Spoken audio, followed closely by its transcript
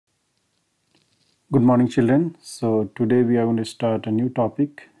Good morning, children. So today we are going to start a new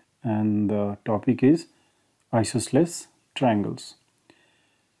topic, and the topic is isosceles triangles.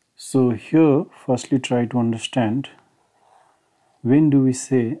 So here, firstly, try to understand when do we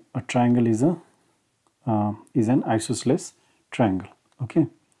say a triangle is an isosceles triangle. Okay.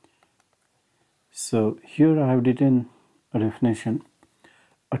 So here I have written a definition.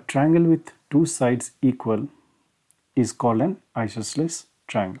 A triangle with two sides equal is called an isosceles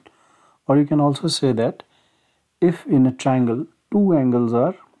triangle. Or you can also say that if in a triangle two angles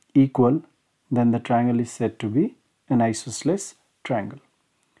are equal, then the triangle is said to be an isosceles triangle.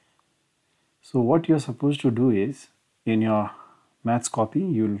 So what you're supposed to do is, in your maths copy,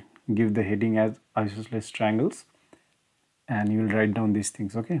 you'll give the heading as isosceles triangles and you'll write down these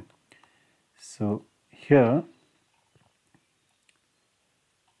things. Okay. So here,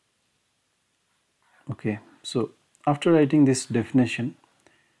 okay, so after writing this definition,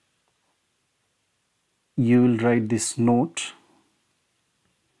 you will write this note.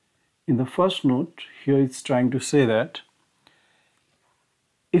 In the first note, here it's trying to say that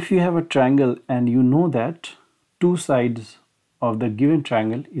if you have a triangle and you know that two sides of the given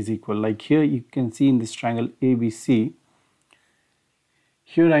triangle is equal, like here you can see in this triangle ABC,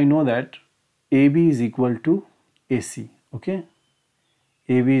 here I know that AB is equal to AC. Okay,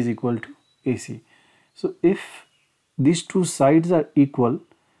 AB is equal to AC. So if these two sides are equal,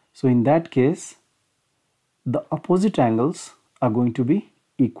 so in that case the opposite angles are going to be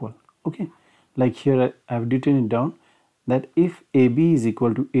equal. Okay, like here I have written it down that if AB is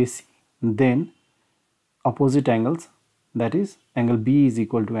equal to AC, then opposite angles, that is angle B is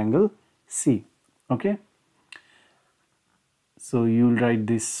equal to angle C. Okay, so you'll write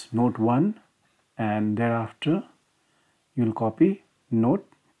this note 1 and thereafter you'll copy note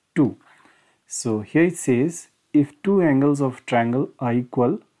 2. So here it says if two angles of triangle are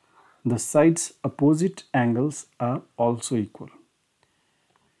equal, the sides opposite angles are also equal.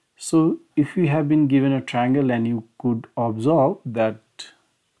 So if you have been given a triangle and you could observe that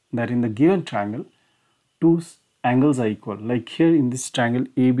in the given triangle two angles are equal, like here in this triangle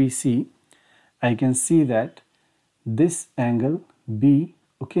ABC, I can see that this angle B,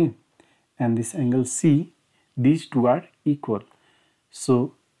 okay, and this angle C, these two are equal.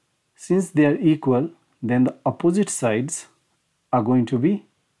 So since they are equal, then the opposite sides are going to be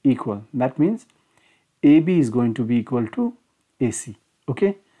equal. That means AB is going to be equal to AC.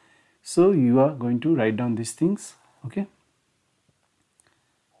 Okay, so you are going to write down these things. Okay,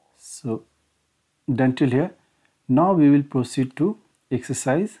 so done till here. Now we will proceed to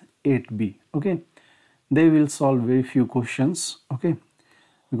exercise 8b. Okay, they will solve very few questions. Okay,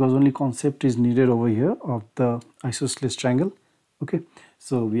 because only concept is needed over here of the isosceles triangle. Okay,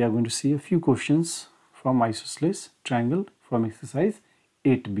 so we are going to see a few questions from isosceles triangle from exercise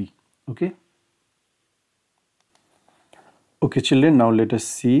 8b. Okay. Okay, children, now let us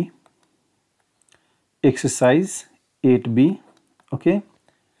see exercise 8b. Okay,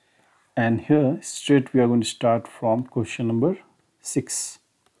 and here straight we are going to start from question number 6.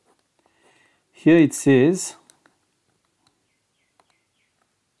 Here it says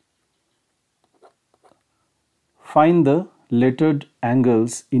find the lettered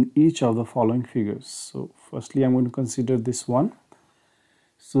angles in each of the following figures. So firstly I'm going to consider this one.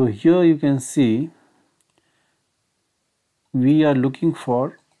 So here you can see we are looking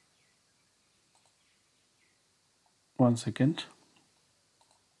for, one second,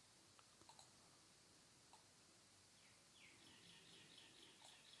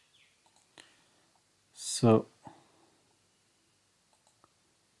 so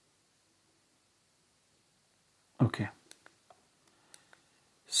okay,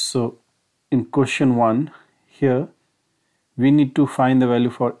 so in question 1 here we need to find the value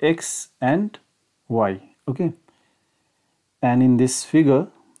for x and y. Okay, and in this figure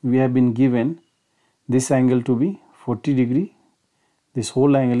we have been given this angle to be 40 degree, this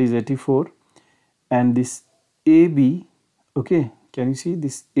whole angle is 84, and this AB, okay, can you see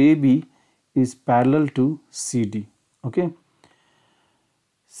this AB is parallel to CD. Okay,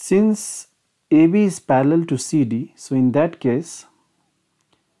 since AB is parallel to CD, so in that case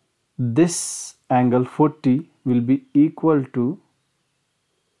this angle 40 will be equal to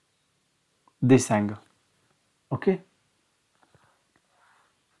this angle. Okay,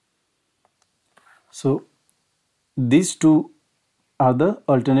 so these two are the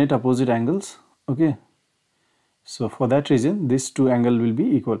alternate opposite angles. Okay, so for that reason these two angles will be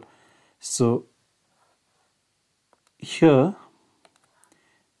equal. So here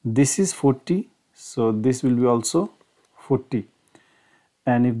this is 40, so this will be also 40,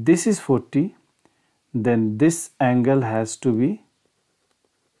 and if this is 40, then this angle has to be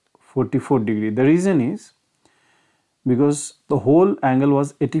 44 degree. The reason is because the whole angle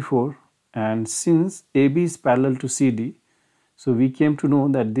was 84, and since AB is parallel to CD, so we came to know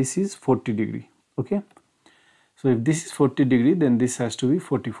that this is 40 degree. Okay, so if this is 40 degree, then this has to be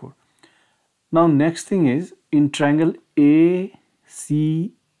 44. Now next thing is in triangle ACE,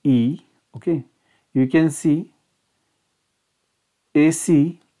 okay, you can see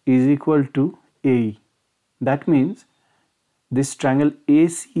AC is equal to AE. That means this triangle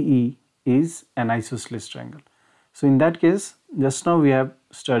ACE is an isosceles triangle. So in that case, just now we have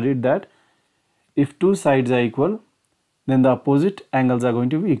studied that if two sides are equal, then the opposite angles are going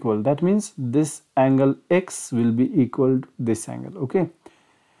to be equal. That means this angle X will be equal to this angle. Okay,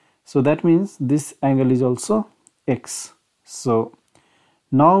 so that means this angle is also X. So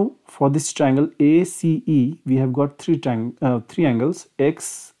now for this triangle ACE, we have got three angles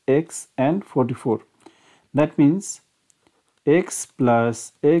X, X and 44. That means X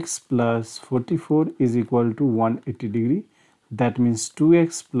plus 44 is equal to 180 degree. That means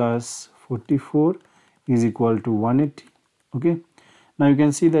 2x plus 44 is equal to 180. Okay, now you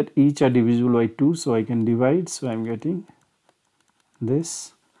can see that each are divisible by 2, so I can divide. So I am getting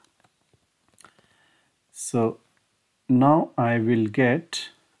this. So now I will get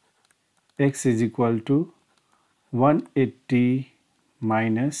x is equal to 180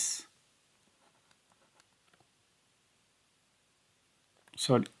 minus,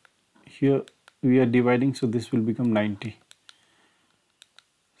 sorry, here we are dividing, so this will become 90.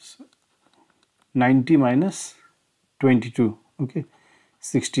 So 90 minus 22, okay,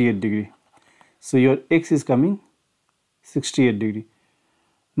 68 degree. So your x is coming 68 degree.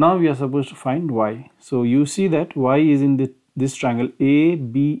 Now we are supposed to find y. So you see that y is in this triangle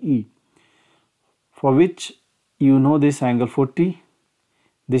ABE, for which you know this angle 40.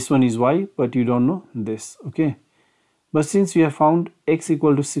 This one is y, but you don't know this. Okay, but since you have found x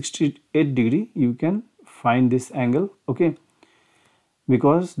equal to 68 degree, you can find this angle. Okay,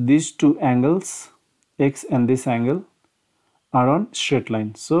 because these two angles x and this angle are on straight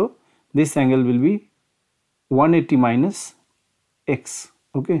line, so this angle will be 180 minus x.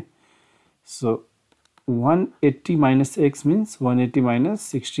 Okay, so 180 minus x means 180 minus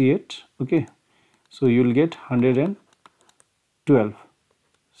 68. Okay, so you will get 112.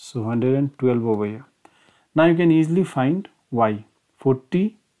 So 112 over here. Now you can easily find y.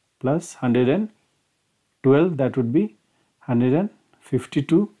 40 plus 112, that would be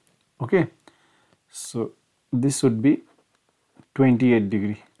 152. Okay, so this would be 28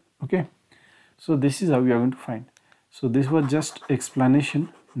 degree. Okay, so this is how we are going to find. So this was just explanation.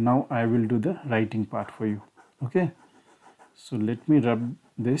 Now I will do the writing part for you. Okay, so let me rub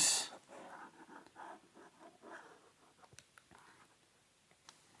this.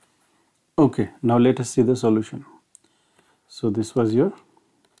 Okay, now let us see the solution. So this was your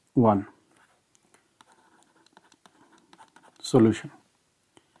one solution.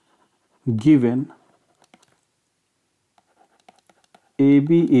 Given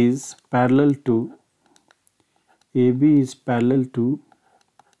AB is parallel to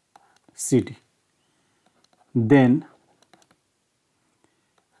CD, then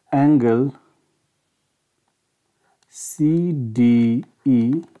angle CDE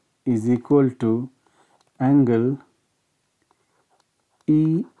is equal to angle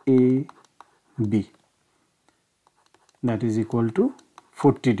EAB, that is equal to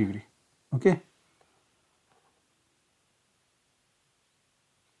 40 degree. Okay,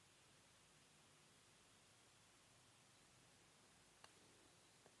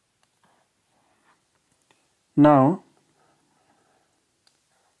 now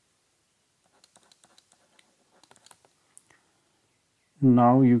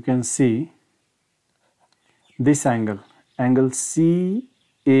you can see this angle CAB,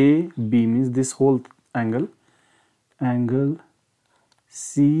 means this whole angle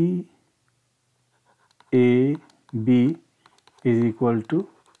CAB is equal to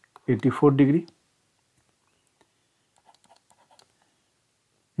 84 degree.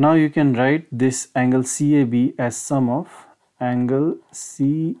 Now you can write this angle CAB as sum of angle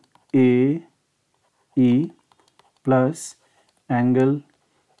CAE plus angle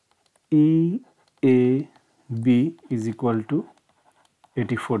EAB is equal to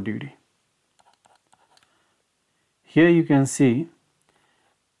 84 degree. Here you can see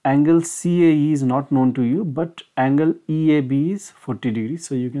angle CAE is not known to you, but angle EAB is 40 degrees,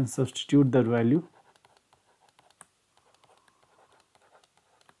 so you can substitute that value.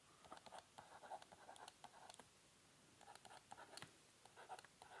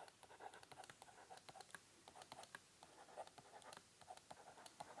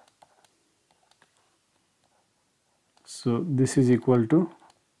 So this is equal to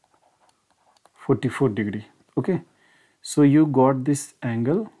 44 degree. Okay, so you got this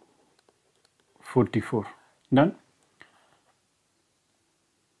angle 44. Done.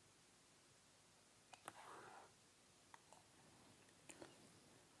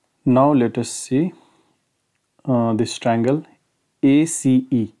 Now let us see this triangle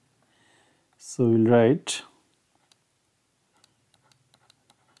ACE. So we'll write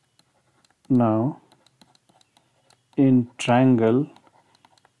now in triangle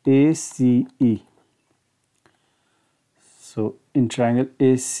ACE. So in triangle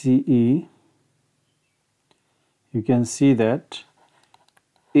ACE, you can see that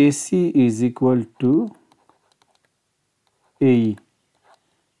AC is equal to AE.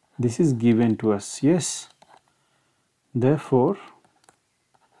 This is given to us, yes. Therefore,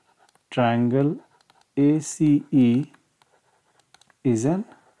 triangle ACE is an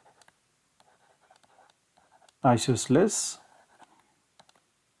isosceles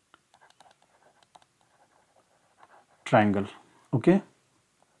triangle. Okay,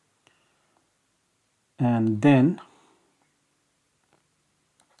 and then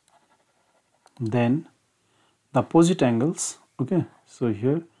the opposite angles. Okay, so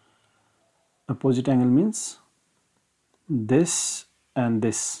here opposite angle means this and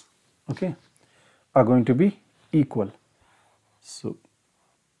this, okay, are going to be equal. So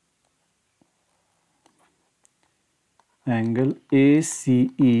angle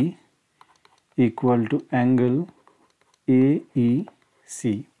ACE equal to angle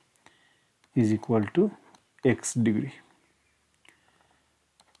AEC is equal to x degree.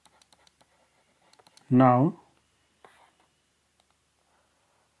 Now,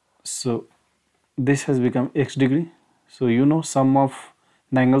 so this has become x degree. So you know sum of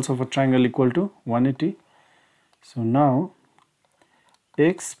the angles of a triangle equal to 180. So now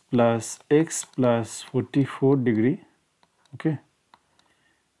x plus 44 degree, okay,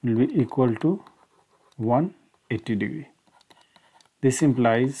 will be equal to 180 degree. This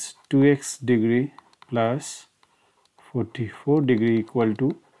implies 2x degree plus 44 degree equal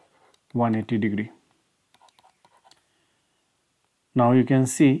to 180 degree. Now you can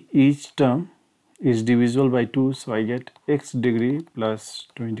see each term is divisible by 2, so I get x degree plus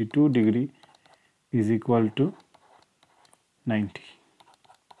 22 degree is equal to 90.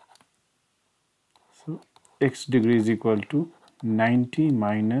 So x degree is equal to 90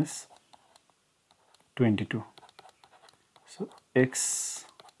 minus 22. So x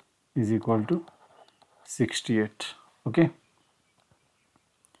is equal to 68. Okay.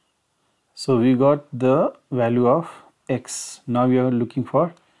 So we got the value of x. Now we are looking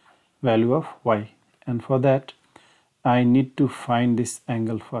for value of y, and for that I need to find this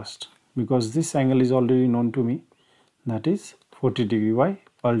angle first, because this angle is already known to me, that is 40 degree. Why?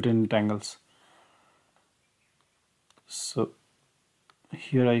 Alternate angles. So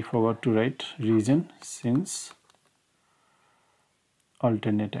here I forgot to write reason, since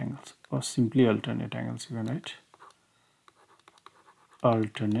alternate angles, or simply alternate angles, you can write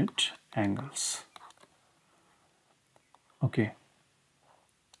alternate angles. Okay.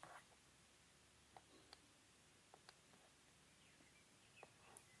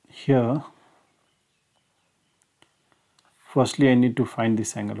 Here firstly I need to find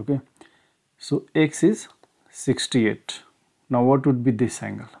this angle. Okay, so x is 68. Now what would be this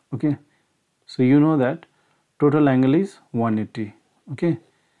angle? Okay, so you know that total angle is 180. Okay,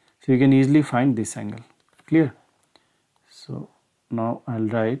 so you can easily find this angle. Clear? So now I'll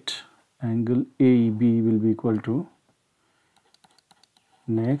write angle AEB will be equal to,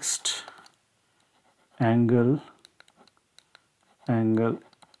 next angle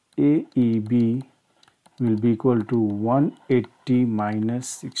AEB will be equal to 180 minus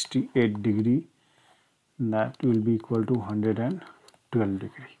 68 degree, that will be equal to 112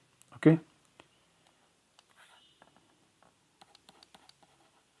 degree. Okay,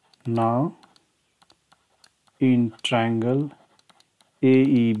 now in triangle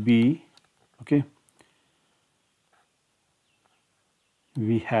AEB, okay,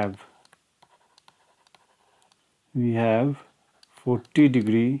 we have 40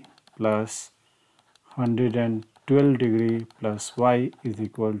 degree plus 112 degree plus y is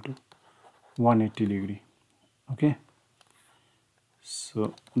equal to 180 degree. Okay,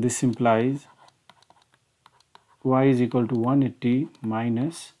 so this implies y is equal to 180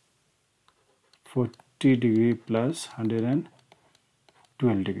 minus 40 degree plus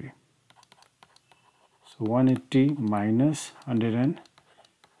 112 degree. So 180 minus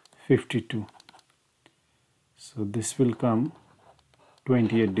 152. So this will come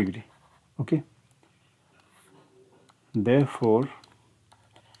 28 degree. Okay, therefore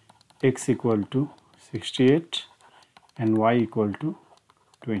x equal to 68 and y equal to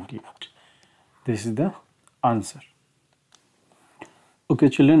 28. This is the answer. Okay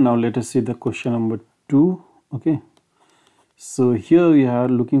children, now let us see the question number 2. Okay, so here we are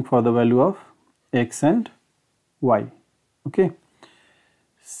looking for the value of x and y. Okay,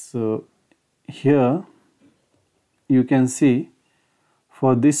 so here you can see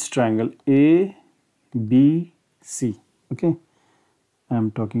for this triangle A, B, C. Okay, I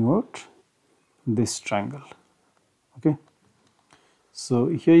am talking about this triangle. Okay, so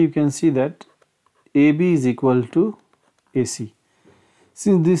here you can see that AB is equal to AC.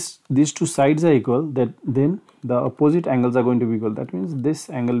 Since these two sides are equal, that then the opposite angles are going to be equal. That means this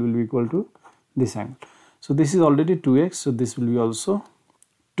angle will be equal to this angle. So this is already 2x, so this will be also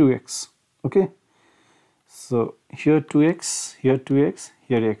 2x. Okay, so here 2x, here 2x,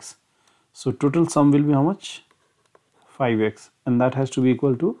 here x. So total sum will be how much? 5x, and that has to be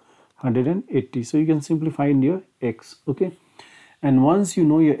equal to 180. So you can simply find your x. Okay, and once you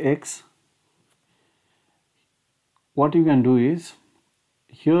know your x, what you can do is,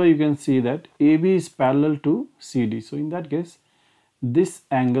 here you can see that AB is parallel to CD. So in that case, this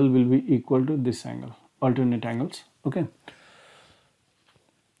angle will be equal to this angle, alternate angles. Okay,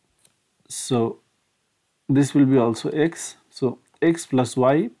 so this will be also x. So x plus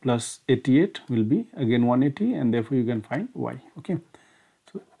y plus 88 will be again 180, and therefore you can find y. Okay,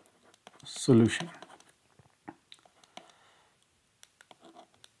 so solution.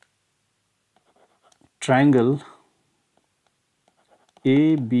 Triangle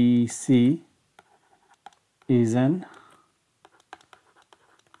ABC is an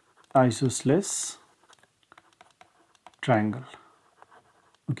isosceles triangle.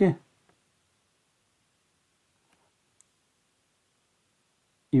 Okay,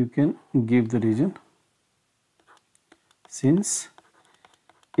 you can give the reason. Since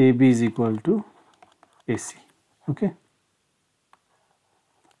AB is equal to AC. Okay,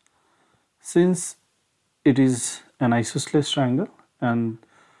 since it is an isosceles triangle, and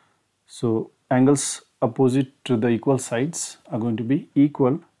so angles opposite to the equal sides are going to be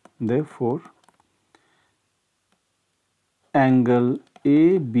equal, therefore angle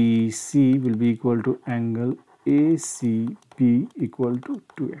ABC will be equal to angle ACB equal to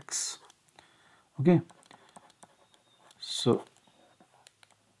 2x. Okay, so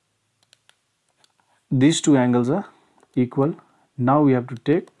these two angles are equal. Now we have to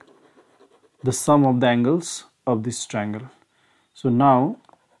take the sum of the angles of this triangle. So now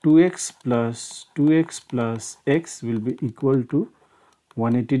 2x plus x will be equal to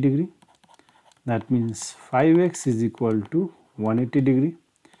 180 degree. That means 5x is equal to 180 degree.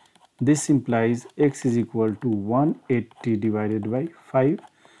 This implies x is equal to 180 divided by 5.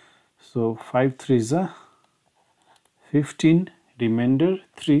 So 5 3s are 15, remainder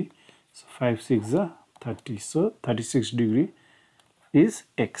 3. So 5 6 are 30. So 36 degree is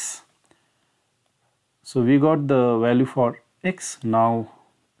x. So we got the value for x. Now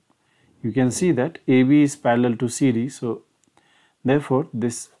you can see that AB is parallel to CD. So therefore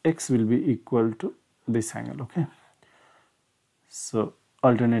this x will be equal to this angle. Okay, so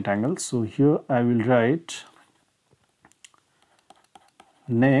alternate angles. So here I will write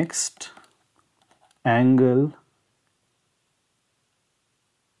next angle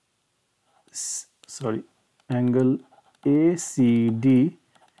angle ACD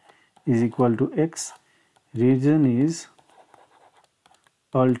is equal to x. Reason is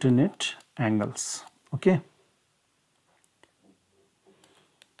alternate angles. Okay,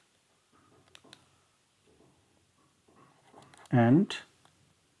 and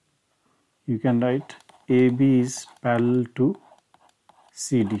you can write AB is parallel to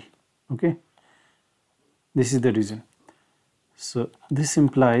CD. Okay, this is the reason. So this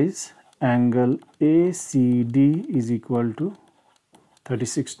implies angle ACD is equal to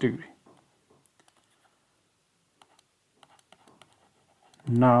 36 degree.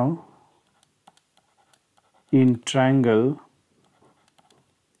 Now in triangle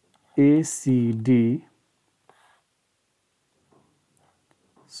ACD,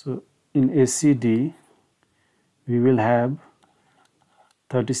 so in ACD we will have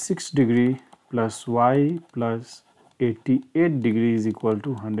 36 degree plus y plus 88 degree is equal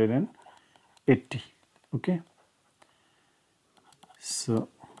to 180. Okay, so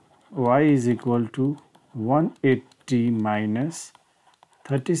y is equal to 180 minus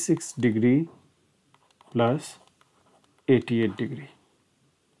 36 degree plus 88 degree.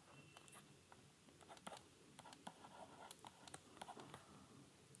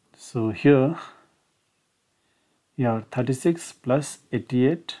 So here you have 36 plus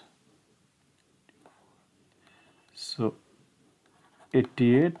 88. So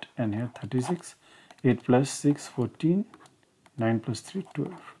 88 and here 36. 8 plus 6 14. 9 plus 3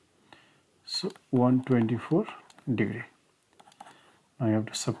 12. So 124 degree. Now you have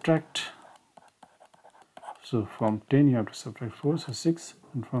to subtract. So from 10 you have to subtract 4, so 6,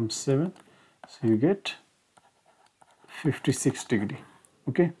 and from 7, so you get 56 degree.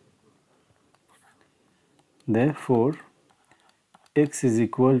 Okay. Therefore, x is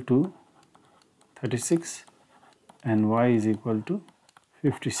equal to 36 and y is equal to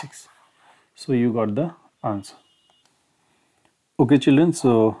 56. So you got the answer. Okay children,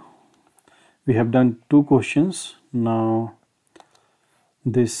 so we have done 2 questions. Now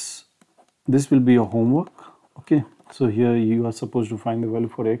this will be your homework. Okay, so here you are supposed to find the value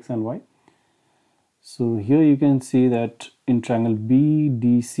for x and y. So here you can see that in triangle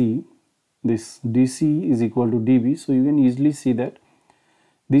BDC, this DC is equal to DB, so you can easily see that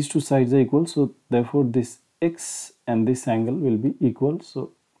these two sides are equal, so therefore this x and this angle will be equal.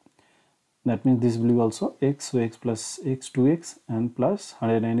 So that means this will be also x, so x plus x 2x and plus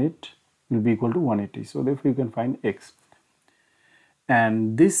 108 will be equal to 180. So therefore you can find x,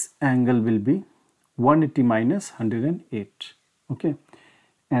 and this angle will be 180 minus 108. Okay,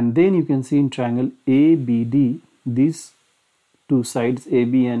 and then you can see in triangle ABD, these two sides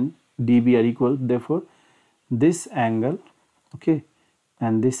AB and DB are equal, therefore this angle, okay,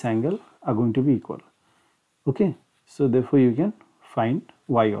 and this angle are going to be equal. Okay, so therefore you can find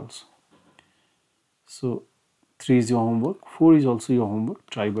y also. So 3 is your homework, 4 is also your homework,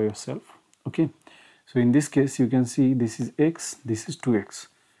 try by yourself. Okay, so in this case you can see this is x, this is 2x.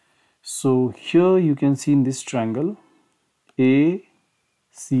 So here you can see in this triangle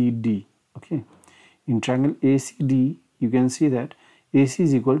ACD. Okay, in triangle ACD you can see that AC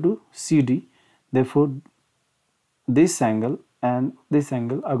is equal to CD, therefore this angle and this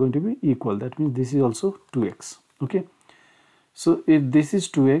angle are going to be equal. That means this is also 2x. Okay, so if this is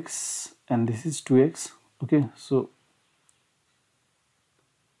 2x and this is 2x, okay, so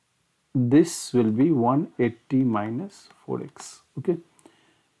this will be 180 minus 4x. Okay,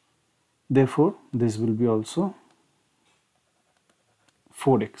 therefore this will be also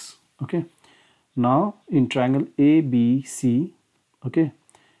 4x. Okay, now in triangle ABC, okay,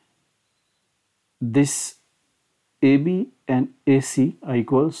 this AB and AC are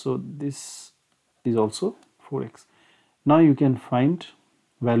equal, so this is also 4x. Now you can find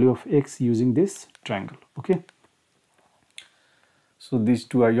value of x using this triangle. Okay, so these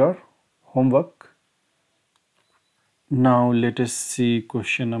two are your homework. Now let us see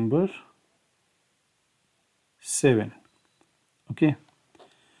question number 7. Okay,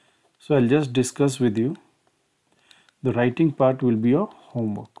 so I'll just discuss with you. The writing part will be your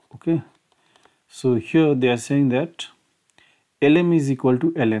homework. Okay, so here they are saying that LM is equal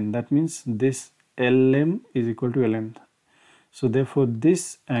to LN. That means this LM is equal to LN. So therefore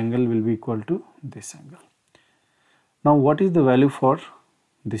this angle will be equal to this angle. Now what is the value for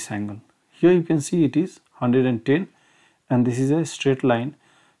this angle? Here you can see it is 110 and this is a straight line.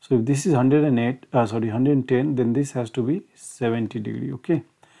 So if this is 110, then this has to be 70 degree. Okay,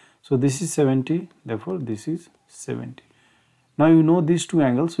 so this is 70, therefore this is 70. Now you know these two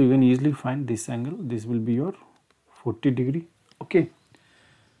angles, so you can easily find this angle. This will be your 40 degree. Okay,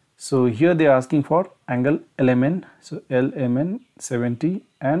 so here they are asking for angle LMN. So LMN 70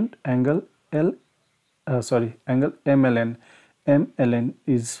 and angle angle MLN. MLN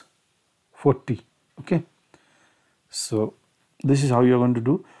is 40. Okay, so this is how you are going to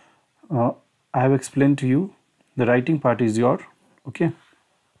do. I have explained to you. The writing part is your. Okay,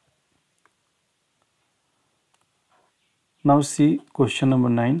 now see question number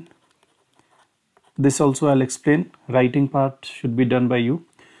 9. This also I'll explain. Writing part should be done by you.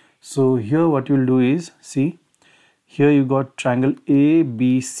 So here what you will do is, see, here you got triangle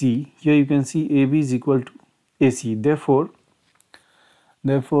ABC. Here you can see AB is equal to AC. Therefore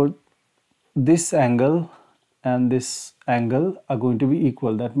this angle and this angle are going to be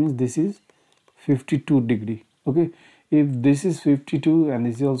equal. That means this is 52 degree. Okay, if this is 52 and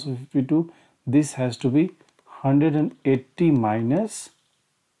this is also 52, this has to be 180 minus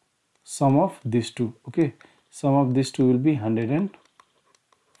sum of these two. Okay, sum of these two will be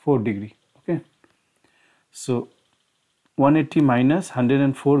 104 degree. Okay, so 180 minus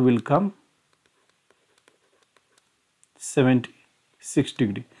 104 will come 76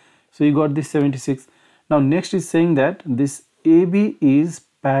 degree. So you got this 76. Now next is saying that this AB is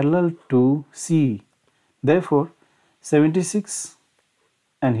parallel to CE. Therefore 76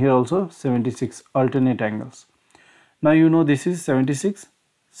 and here also 76, alternate angles. Now you know this is 76,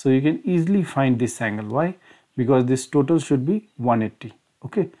 so you can easily find this angle. Why? Because this total should be 180.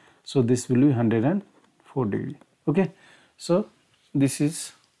 Okay, so this will be 104 degree. Okay, so this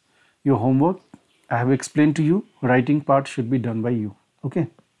is your homework. I have explained to you. Writing part should be done by you. Okay,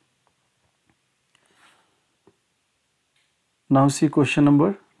 Now see question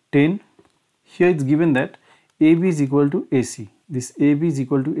number 10. Here it's given that AB is equal to AC. This AB is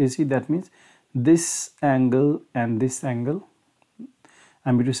equal to AC, that means this angle and this angle,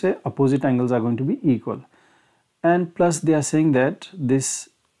 I'm going to say opposite angles are going to be equal. And plus they are saying that this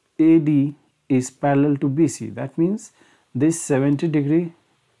AD is parallel to BC. That means this 70 degree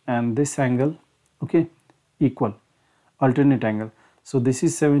and this angle, okay, equal, alternate angle. So this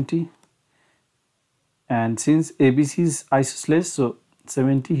is 70, and since ABC is isosceles, so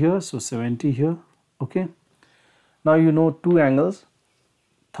 70 here, so 70 here, okay. Now you know two angles,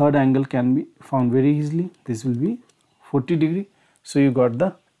 third angle can be found very easily. This will be 40 degree, so you got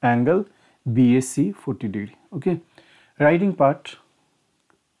the angle BAC 40 degree, okay. Writing part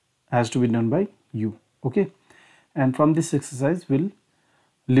has to be done by you, okay. And from this exercise we'll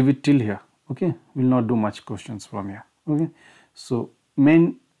leave it till here, okay. We'll not do much questions from here, okay. So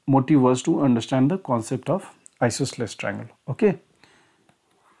main motive was to understand the concept of isosceles triangle, okay.